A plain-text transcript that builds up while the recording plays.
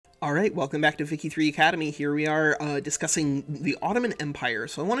All right, welcome back to Vicky 3 Academy. Here we are discussing the Ottoman Empire.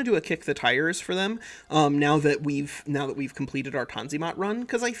 So I want to do a kick the tires for them now that we've completed our Tanzimat run,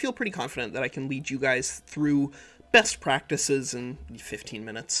 because I feel pretty confident that I can lead you guys through best practices in 15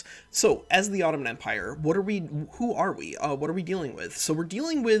 minutes. So, as the Ottoman Empire, who are we? What are we dealing with? So we're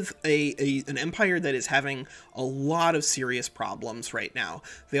dealing with an empire that is having a lot of serious problems right now.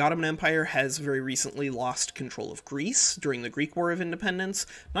 The Ottoman Empire has very recently lost control of Greece during the Greek War of Independence,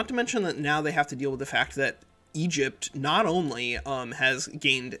 not to mention that now they have to deal with the fact that Egypt not only has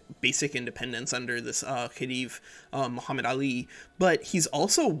gained basic independence under this Khedive Muhammad Ali, but he's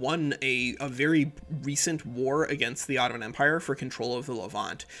also won a very recent war against the Ottoman Empire for control of the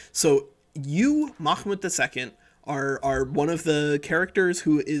Levant. So you, Mahmud II, are one of the characters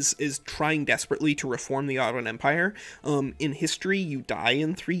who is trying desperately to reform the Ottoman Empire. In history, you die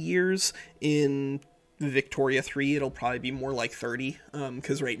in 3 years. In Victoria 3, it'll probably be more like 30,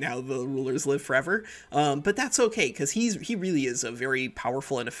 because right now the rulers live forever. But that's okay, because he really is a very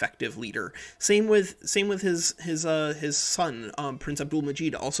powerful and effective leader. Same with his son, Prince Abdul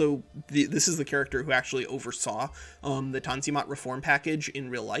Majid. Also, this is the character who actually oversaw the Tanzimat reform package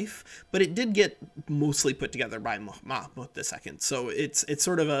in real life, but it did get mostly put together by Mahmud II. So it's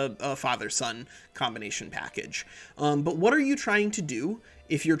sort of a father-son combination package. But what are you trying to do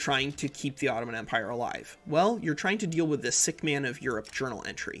if you're trying to keep the Ottoman Empire alive? Well, you're trying to deal with this sick man of Europe journal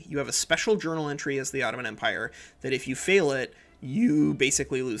entry. You have a special journal entry as the Ottoman Empire that if you fail it, you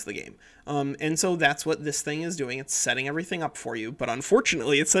basically lose the game. And so that's what this thing is doing. It's setting everything up for you, but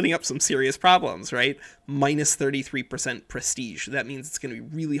unfortunately it's setting up some serious problems, right? Minus 33% prestige. That means it's going to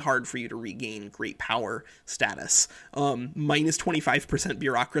be really hard for you to regain great power status. Minus 25%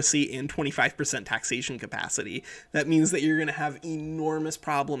 bureaucracy and 25% taxation capacity. That means that you're going to have enormous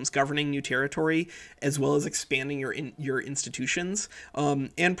problems governing new territory, as well as expanding your institutions,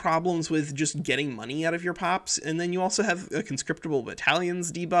 and problems with just getting money out of your pops. And then you also have a conscriptable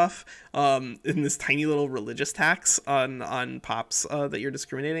battalions debuff, in this tiny little religious tax on pops that you're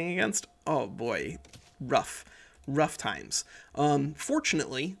discriminating against. Oh boy, rough times.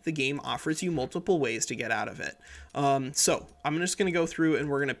 Fortunately, the game offers you multiple ways to get out of it. So I'm just going to go through and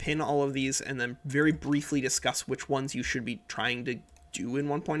we're going to pin all of these and then very briefly discuss which ones you should be trying to do in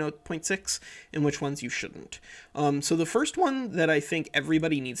 1.0.6 and which ones you shouldn't. So the first one that I think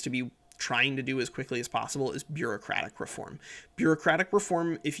everybody needs to be trying to do as quickly as possible is bureaucratic reform. Bureaucratic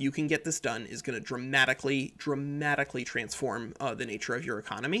reform, if you can get this done, is going to dramatically transform the nature of your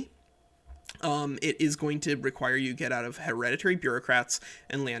economy. It is going to require you get out of hereditary bureaucrats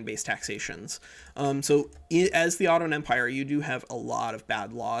and land-based taxations. As the Ottoman Empire, you do have a lot of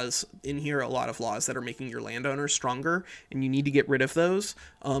bad laws in here, a lot of laws that are making your landowners stronger, and you need to get rid of those.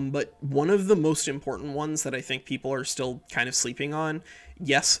 But one of the most important ones that I think people are still kind of sleeping on,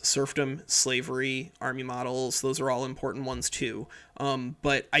 yes, serfdom, slavery, army models, those are all important ones too.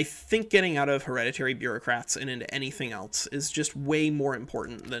 But I think getting out of hereditary bureaucrats and into anything else is just way more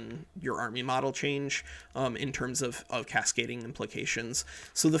important than your army model change in terms of cascading implications.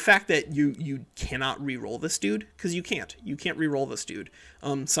 So the fact that you cannot re-roll this dude, because you can't re-roll this dude.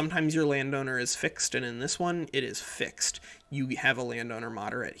 Sometimes your landowner is fixed, and in this one, it is fixed. You have a landowner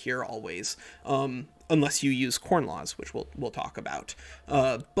moderate here always, unless you use corn laws, which we'll talk about.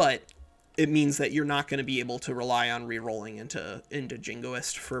 But it means that you're not going to be able to rely on re-rolling into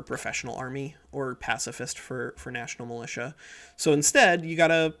jingoist for professional army or pacifist for national militia. So instead, you got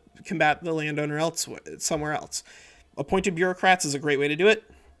to combat the landowner somewhere else. Appointed bureaucrats is a great way to do it,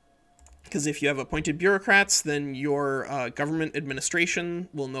 because if you have appointed bureaucrats, then your government administration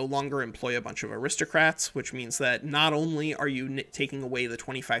will no longer employ a bunch of aristocrats, which means that not only are you taking away the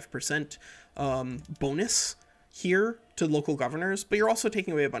 25% bonus here to local governors, but you're also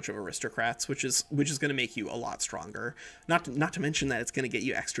taking away a bunch of aristocrats, which is going to make you a lot stronger. Not to mention that it's going to get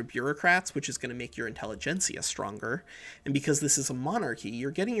you extra bureaucrats, which is going to make your intelligentsia stronger. And because this is a monarchy,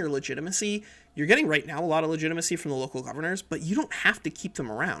 you're getting your legitimacy. You're getting right now a lot of legitimacy from the local governors, but you don't have to keep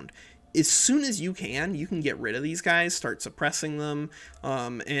them around. As soon as you can get rid of these guys, start suppressing them,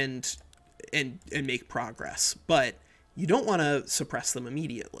 and make progress. But you don't want to suppress them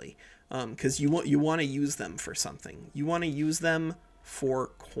immediately, because you want to use them for something. You want to use them for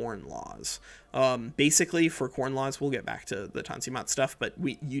corn laws. Basically, for corn laws, we'll get back to the Tanzimat stuff, but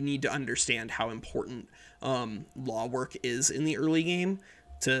you need to understand how important law work is in the early game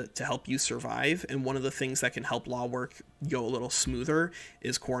to help you survive. And one of the things that can help law work go a little smoother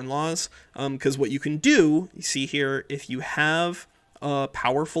is corn laws. Because what you can do, you see here, if you have a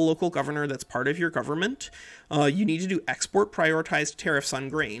powerful local governor that's part of your government, you need to do export prioritized tariffs on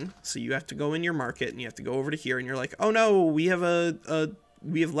grain. So you have to go in your market and you have to go over to here and you're like, oh no, we have a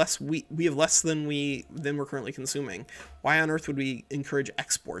we have less than we're currently consuming. Why on earth would we encourage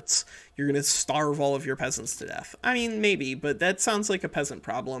exports? You're going to starve all of your peasants to death. I mean, maybe, but that sounds like a peasant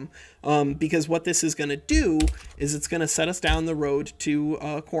problem. Because what this is going to do is it's going to set us down the road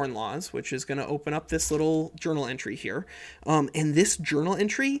to corn laws, which is going to open up this little journal entry here. And this journal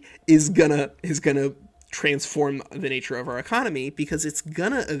entry is gonna transform the nature of our economy, because it's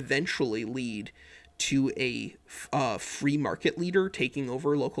gonna eventually lead to a free market leader taking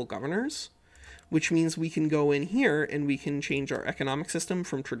over local governors, which means we can go in here and we can change our economic system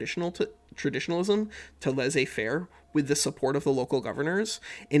from traditionalism to laissez-faire with the support of the local governors.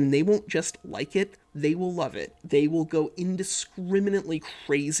 And they won't just like it, they will love it. They will go indiscriminately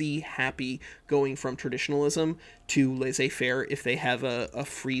crazy happy going from traditionalism to laissez-faire if they have a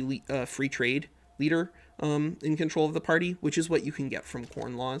free trade leader in control of the party, which is what you can get from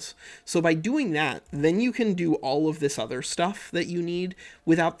corn laws. So by doing that, then you can do all of this other stuff that you need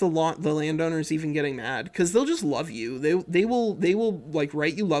without the landowners even getting mad, because they'll just love you. They will like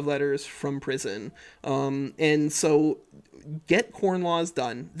write you love letters from prison. And so get corn laws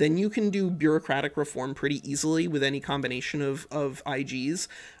done, then you can do bureaucratic reform pretty easily with any combination of IGs.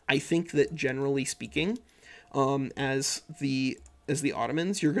 I think that generally speaking, as the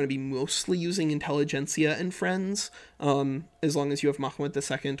Ottomans, you're going to be mostly using intelligentsia and friends, as long as you have Mahmud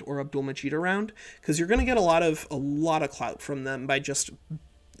II or Abdulmajid around, because you're going to get a lot of clout from them by just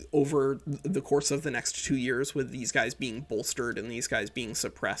over the course of the next 2 years, with these guys being bolstered and these guys being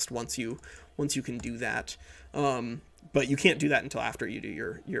suppressed once you can do that. But you can't do that until after you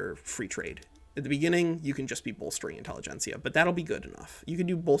do your free trade. At the beginning, you can just be bolstering intelligentsia, but that'll be good enough. You can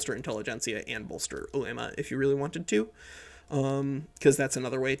do bolster intelligentsia and bolster ulema if you really wanted to, because that's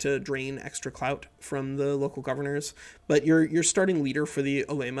another way to drain extra clout from the local governors. But your starting leader for the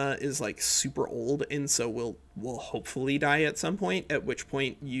ulema is like super old, and so will hopefully die at some point, at which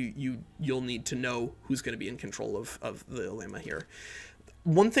point you'll need to know who's going to be in control of the ulema here.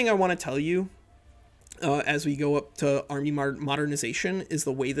 One thing I want to tell you, as we go up to army modernization, is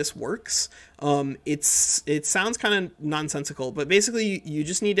the way this works. It sounds kind of nonsensical, but basically you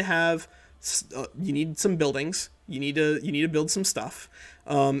just need to have you need some buildings. You need to build some stuff,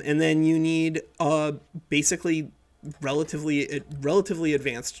 and then you need basically relatively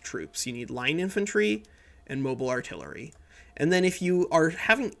advanced troops. You need line infantry and mobile artillery. And then if you are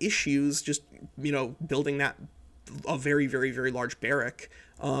having issues just building a very, very, very large barrack,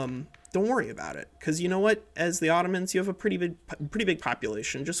 don't worry about it, because you know what? As the Ottomans, you have a pretty big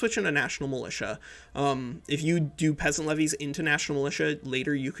population. Just switch into national militia. If you do peasant levies into national militia,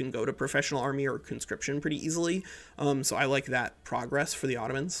 later you can go to professional army or conscription pretty easily. So I like that progress for the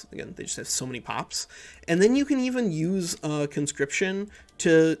Ottomans. Again, they just have so many pops. And then you can even use conscription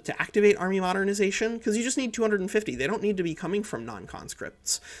to activate army modernization, because you just need 250. They don't need to be coming from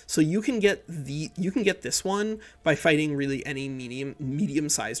non-conscripts. So you can get this one by fighting really any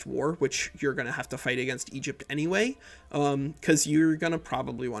medium-sized war, which you're going to have to fight against Egypt anyway, because you're going to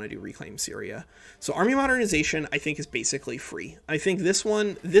probably want to do reclaim Syria. So army modernization, I think, is basically free. I think this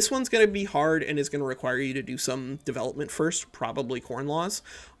one's going to be hard and is going to require you to do some development first, probably corn laws.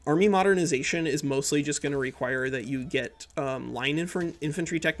 Army modernization is mostly just going to require that you get line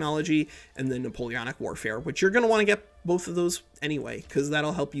infantry technology and then Napoleonic warfare, which you're going to want to get both of those anyway, because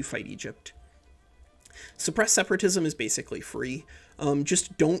that'll help you fight Egypt. Suppress separatism is basically free.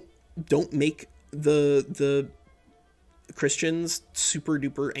 Just don't make the Christians super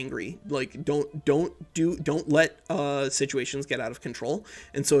duper angry. Like don't let situations get out of control.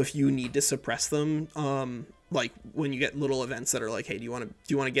 And so if you need to suppress them, like when you get little events that are like, hey, do you want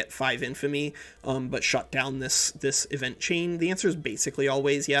to get 5 infamy, but shut down this event chain? The answer is basically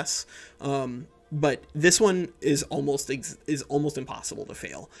always yes. But this one is almost impossible to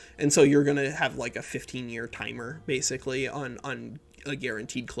fail. And so you're going to have like a 15-year timer basically on a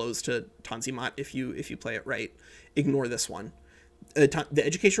guaranteed close to Tanzimat if you play it right. Ignore this one. The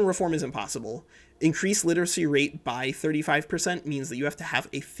education reform is impossible. Increase literacy rate by 35% means that you have to have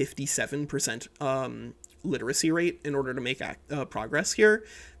a 57% literacy rate in order to make progress here.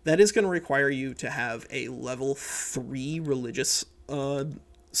 That is going to require you to have a level 3 religious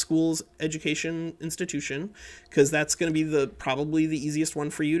schools education institution, because that's going to be probably the easiest one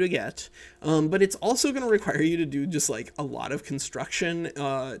for you to get. But it's also going to require you to do just like a lot of construction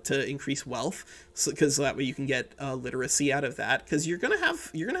to increase wealth, because that way you can get literacy out of that, because you're gonna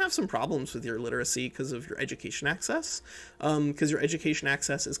have some problems with your literacy because of your education access, because your education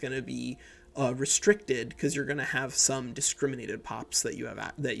access is going to be restricted, because you're going to have some discriminated pops that you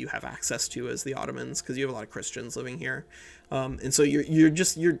have access to as the Ottomans, because you have a lot of Christians living here, and so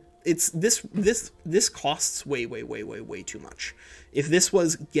you're it's this costs way too much. If this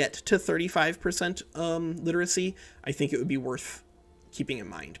was get to 35% literacy, I think it would be worth keeping in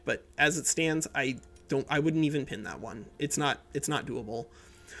mind. But as it stands, I wouldn't even pin that one. It's not doable.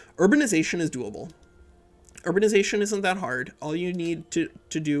 Urbanization is doable. Urbanization isn't that hard. All you need to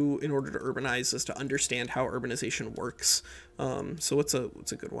do in order to urbanize is to understand how urbanization works. So what's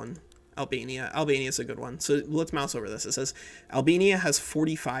a good one? Albania. Albania is a good one. So let's mouse over this. It says Albania has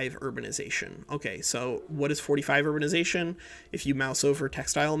 45 urbanization. Okay, so what is 45 urbanization? If you mouse over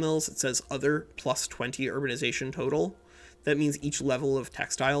textile mills, it says other plus 20 urbanization total. That means each level of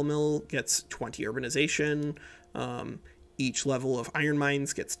textile mill gets 20 urbanization. Each level of iron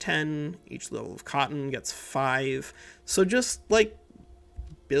mines gets 10. Each level of cotton gets 5. So just like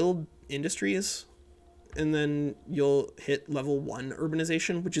build industries, and then you'll hit level 1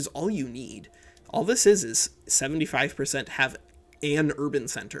 urbanization, which is all you need. All this is 75% have an urban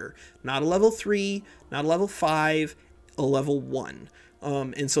center, not a level 3, not a level 5, a level 1.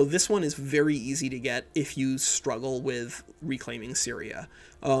 And so this one is very easy to get if you struggle with reclaiming Syria.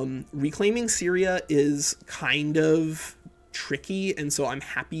 Reclaiming Syria is kind of tricky, and so I'm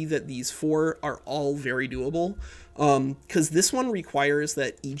happy that these 4 are all very doable. Because this one requires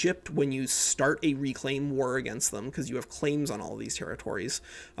that Egypt, when you start a reclaim war against them, because you have claims on all these territories,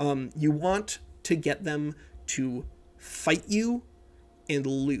 you want to get them to fight you and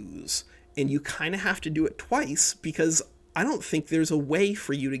lose. And you kind of have to do it twice, because I don't think there's a way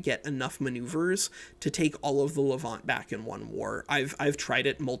for you to get enough maneuvers to take all of the Levant back in one war. I've tried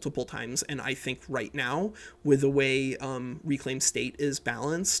it multiple times, and I think right now, with the way Reclaimed State is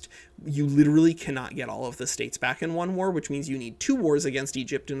balanced, you literally cannot get all of the states back in one war, which means you need 2 wars against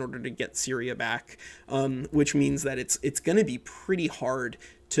Egypt in order to get Syria back, which means that it's going to be pretty hard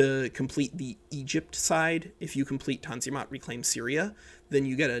to complete the Egypt side. If you complete Tanzimat Reclaim Syria, then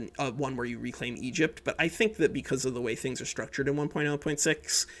you get a one where you reclaim Egypt. But I think that because of the way things are structured in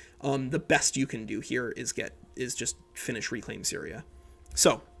 1.0.6, the best you can do here is just finish Reclaim Syria.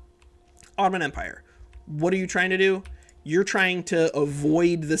 So, Ottoman Empire. What are you trying to do? You're trying to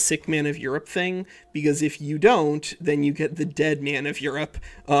avoid the sick man of Europe thing, because if you don't, then you get the dead man of Europe,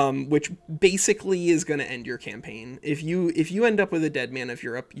 which basically is going to end your campaign. If you end up with a dead man of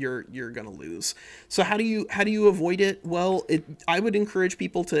Europe, you're going to lose. So how do you avoid it? Well, I would encourage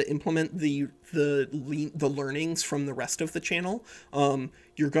people to implement the learnings from the rest of the channel.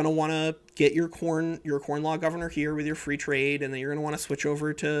 You're going to want to get your corn law governor here with your free trade, and then you're going to want to switch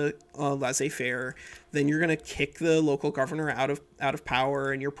over to laissez-faire. Then you're going to kick the local governor out of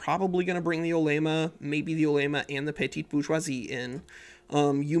power, and you're probably going to bring the ulema, maybe the ulema and the petite bourgeoisie in.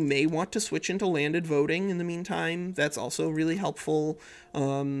 You may want to switch into landed voting in the meantime. That's also really helpful.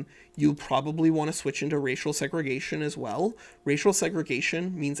 You'll probably want to switch into racial segregation as well. Racial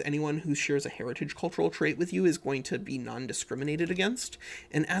segregation means anyone who shares a heritage cultural trait with you is going to be non-discriminated against.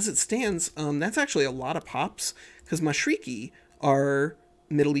 And as it stands, that's actually a lot of pops, because Mashriki are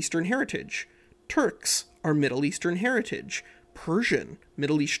Middle Eastern heritage. Turks are Middle Eastern heritage. Persian,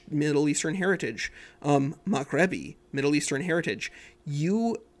 Middle Eastern heritage. Maghrebi, Middle Eastern heritage.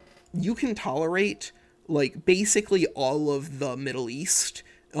 You can tolerate like basically all of the Middle East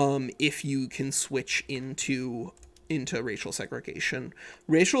if you can switch into racial segregation.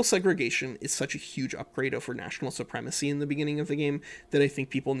 Racial segregation is such a huge upgrade over national supremacy in the beginning of the game that I think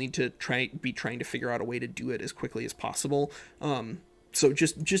people need to be trying to figure out a way to do it as quickly as possible. So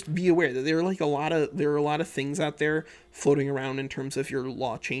just be aware that there are a lot of things out there floating around in terms of your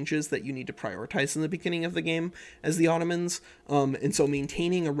law changes that you need to prioritize in the beginning of the game as the Ottomans. And so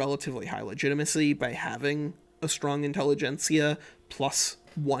maintaining a relatively high legitimacy by having a strong intelligentsia plus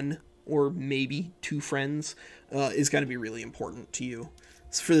 1 or maybe 2 friends is going to be really important to you.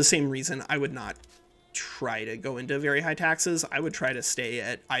 So for the same reason, I would not try to go into very high taxes. I would try to stay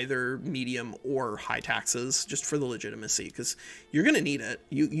at either medium or high taxes just for the legitimacy, because you're going to need it.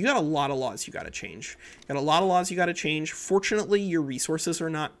 You got a lot of laws you got to change. Fortunately, your resources are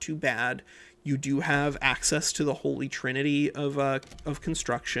not too bad. You do have access to the holy trinity of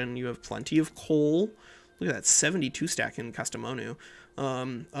construction. You have plenty of coal. Look at that, 72 stack in Kastamonu,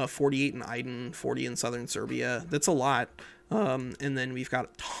 48 in Aydin, 40 in southern Serbia. That's a lot. And then we've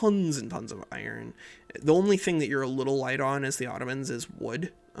got tons and tons of iron. The only thing that you're a little light on as the Ottomans is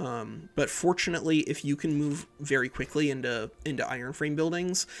wood. But fortunately, if you can move very quickly into iron frame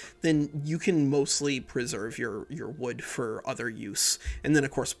buildings, then you can mostly preserve your wood for other use. And then,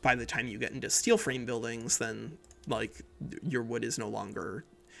 of course, by the time you get into steel frame buildings, then like your wood is no longer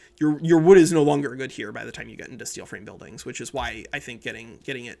good here by the time you get into steel frame buildings, which is why I think getting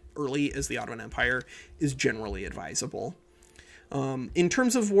it early as the Ottoman Empire is generally advisable. In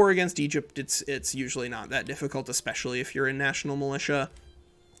terms of war against Egypt, it's usually not that difficult, especially if you're in national militia,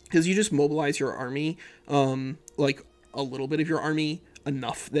 because you just mobilize your army, like a little bit of your army,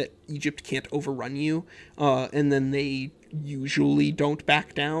 enough that Egypt can't overrun you, and then they usually don't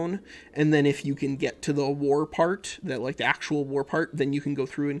back down. And then if you can get to the war part, that like the actual war part, then you can go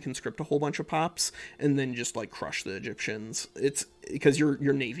through and conscript a whole bunch of pops and then just like crush the Egyptians. It's because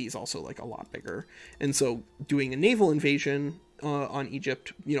your navy is also like a lot bigger, and so doing a naval invasion on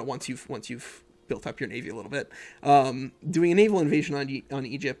Egypt, you know, once you've built up your navy a little bit, doing a naval invasion on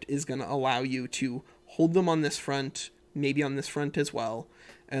Egypt is going to allow you to hold them on this front, maybe on this front as well,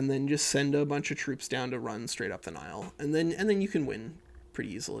 and then just send a bunch of troops down to run straight up the Nile, and then you can win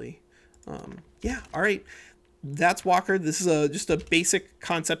pretty easily. Yeah, all right, that's Walker. This is just a basic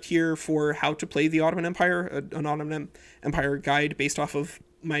concept here for how to play the Ottoman Empire, an Ottoman Empire guide based off of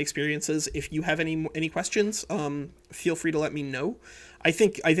my experiences. If you have any questions, feel free to let me know. I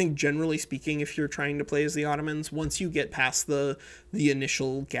think generally speaking, if you're trying to play as the Ottomans, once you get past the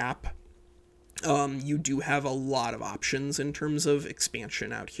initial gap, you do have a lot of options in terms of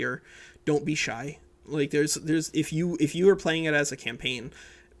expansion out here. Don't be shy. Like there's if you are playing it as a campaign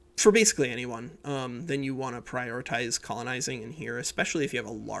for basically anyone, then you want to prioritize colonizing in here, especially if you have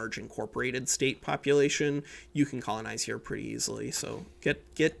a large incorporated state population. You can colonize here pretty easily. So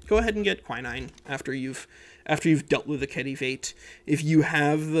go ahead and get quinine after you've dealt with the Khedivate. If you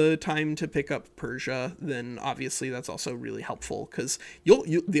have the time to pick up Persia, then obviously that's also really helpful, because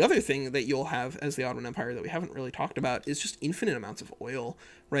the other thing that you'll have as the Ottoman Empire that we haven't really talked about is just infinite amounts of oil,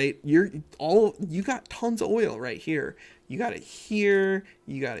 right? You got tons of oil right here. You got it here,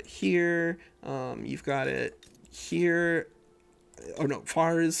 you got it here, you've got it here. Oh no,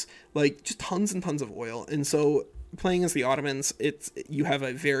 Fars, like just tons and tons of oil. And so playing as the Ottomans, you have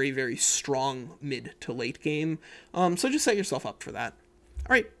a very, very strong mid to late game. So just set yourself up for that.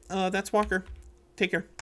 All right, that's Walker. Take care.